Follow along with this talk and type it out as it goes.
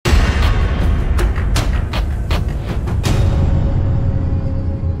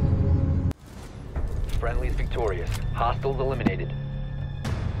victorious. Hostiles eliminated.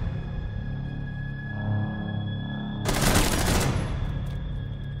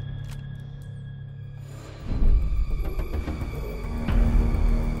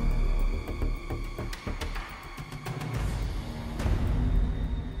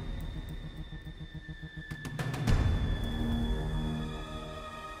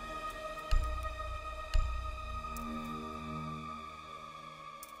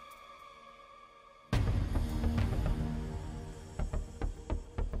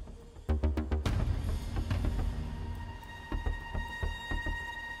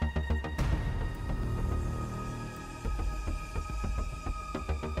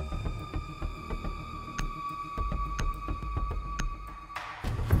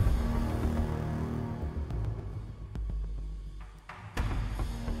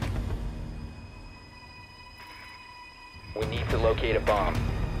 We need to locate a bomb.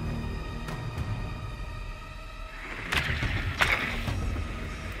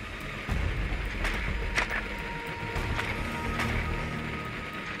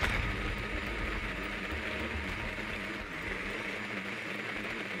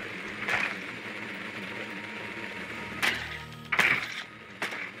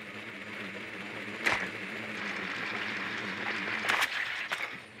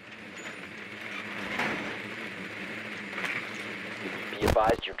 Be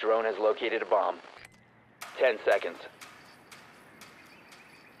advised your drone has located a bomb. 10 seconds.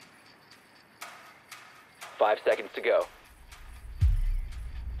 5 seconds to go.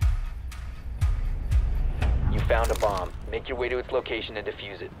 You found a bomb. Make your way to its location and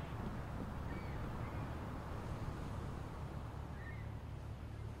defuse it.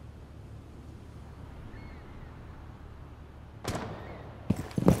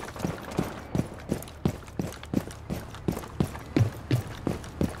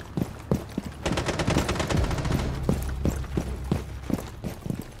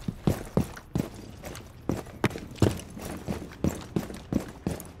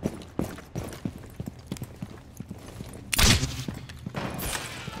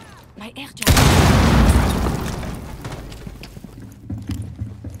 My air jacket.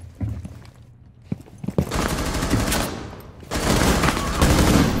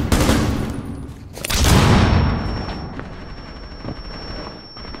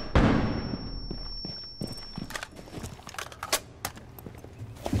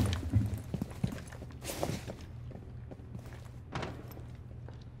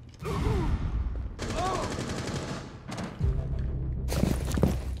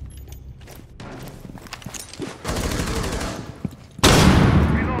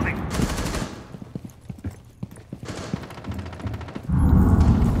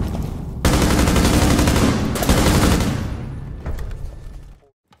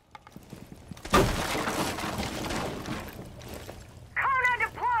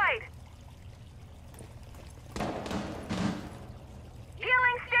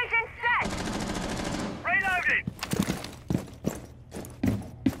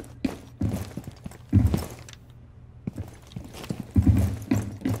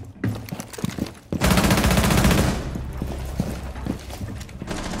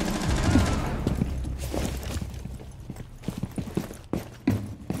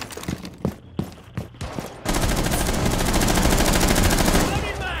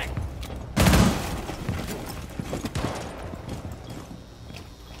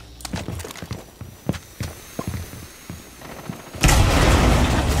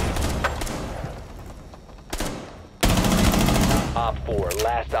 Op 4,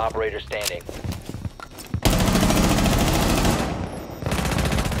 last operator standing.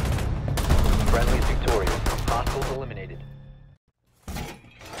 Friendly is victorious. Hostiles eliminated.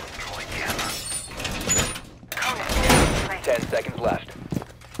 10 seconds left.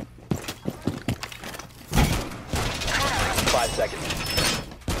 5 seconds.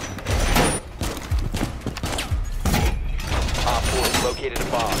 Op 4 has located a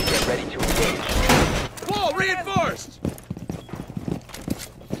bomb. Get ready to engage. Wall reinforced!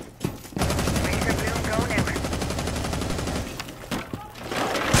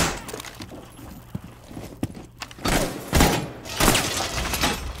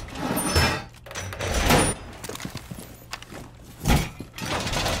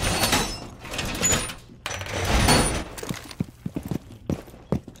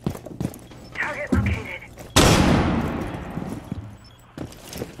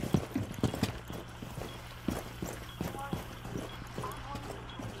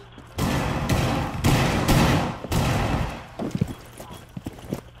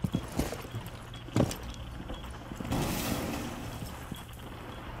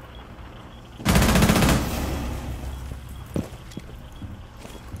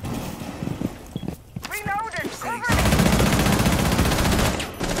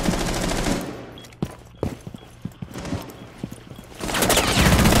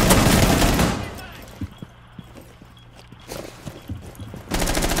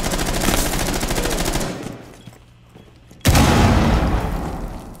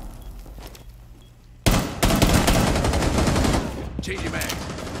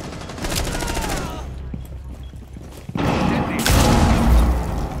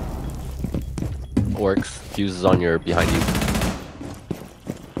 Fuse is on your behind you.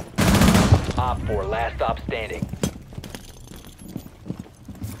 Op 4, last stop standing.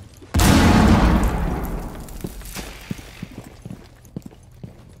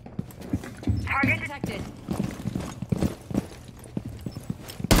 Target detected.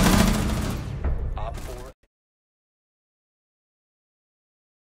 Op 4.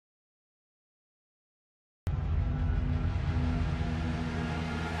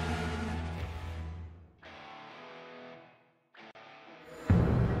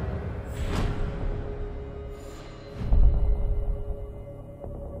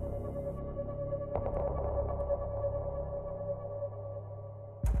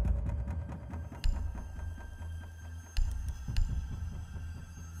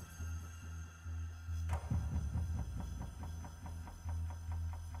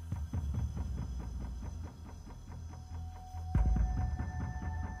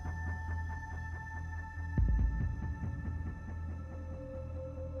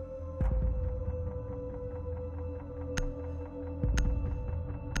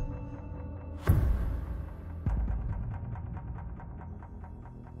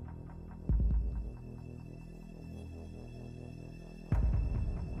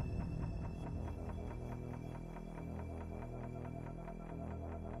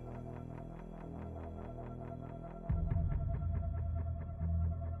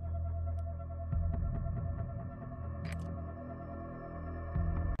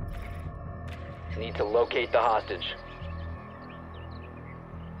 Need to locate the hostage.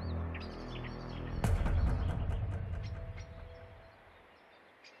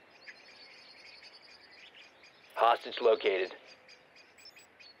 Hostage located.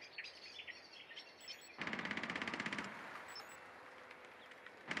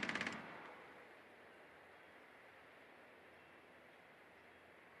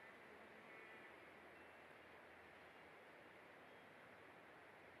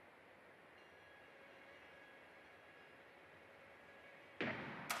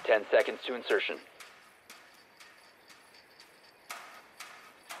 Ten seconds to insertion.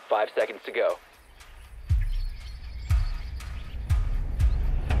 5 seconds to go.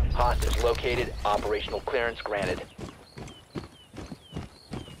 Hostage located. Operational clearance granted.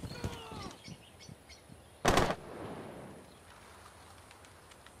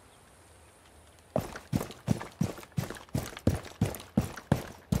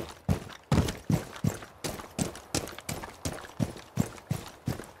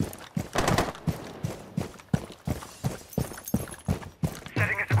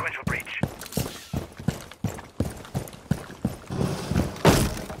 Setting a sequential breach.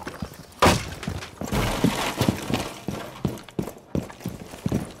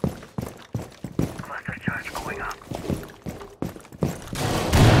 Cluster charge going up.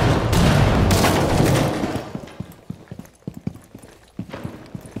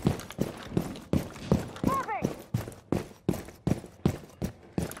 Moving.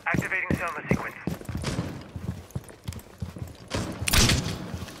 Activating Selma sequence.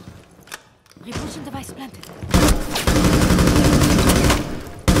 Repulsion device planted.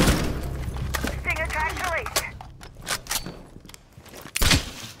 Stinger track released.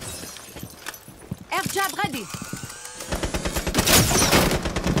 Air jab ready.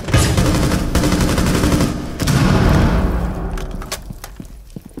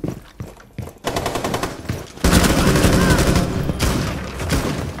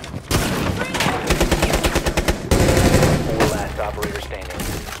 Four last operator standing.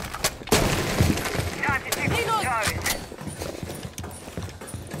 Time to take Reload. toes.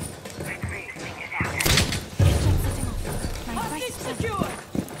 Let's see if Stinger's out. Air jab setting off. My device is planted.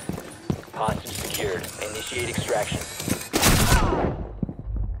 Hostage secured. Initiate extraction.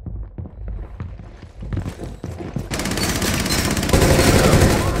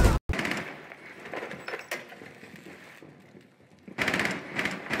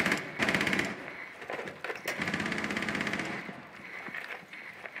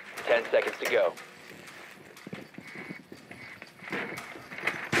 Ten seconds to go.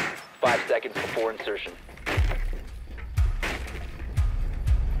 5 seconds before insertion.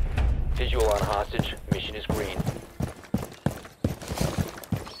 Visual on hostage. Mission is green.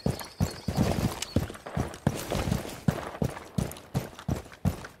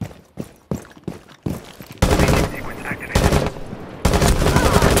 Sequence activated.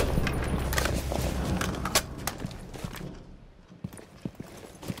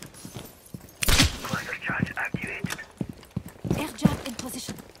 Cluster charge activated. Air jab in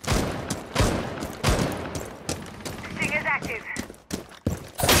position. Stinger's active.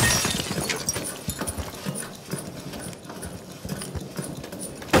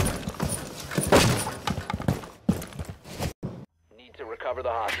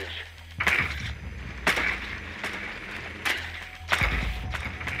 hostage.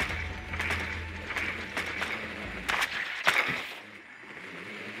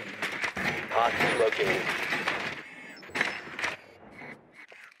 Hostage located.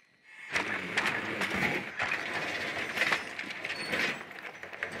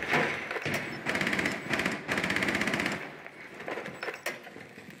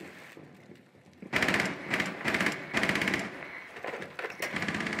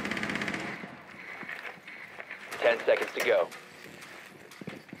 Ten seconds to go.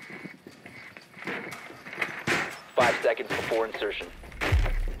 5 seconds before insertion.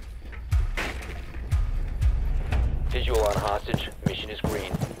 Visual on hostage. Mission is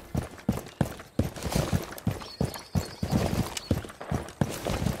green.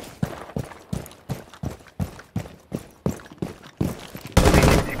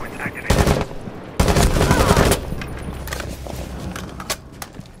 Sequence activated.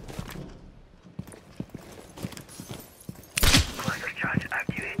 Cluster charge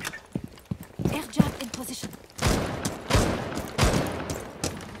activated. Air jab in position.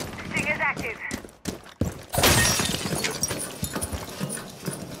 Sting is active.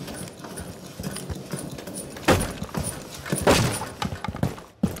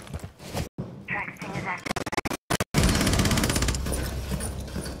 Track sting is active.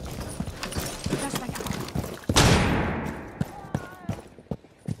 Flashback out.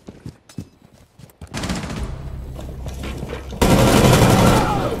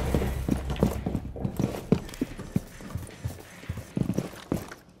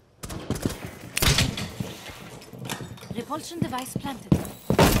 Repulsion device planted.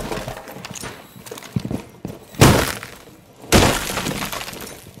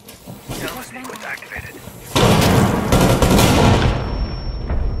 Yall sequence activated.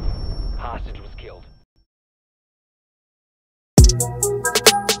 Hostage was killed.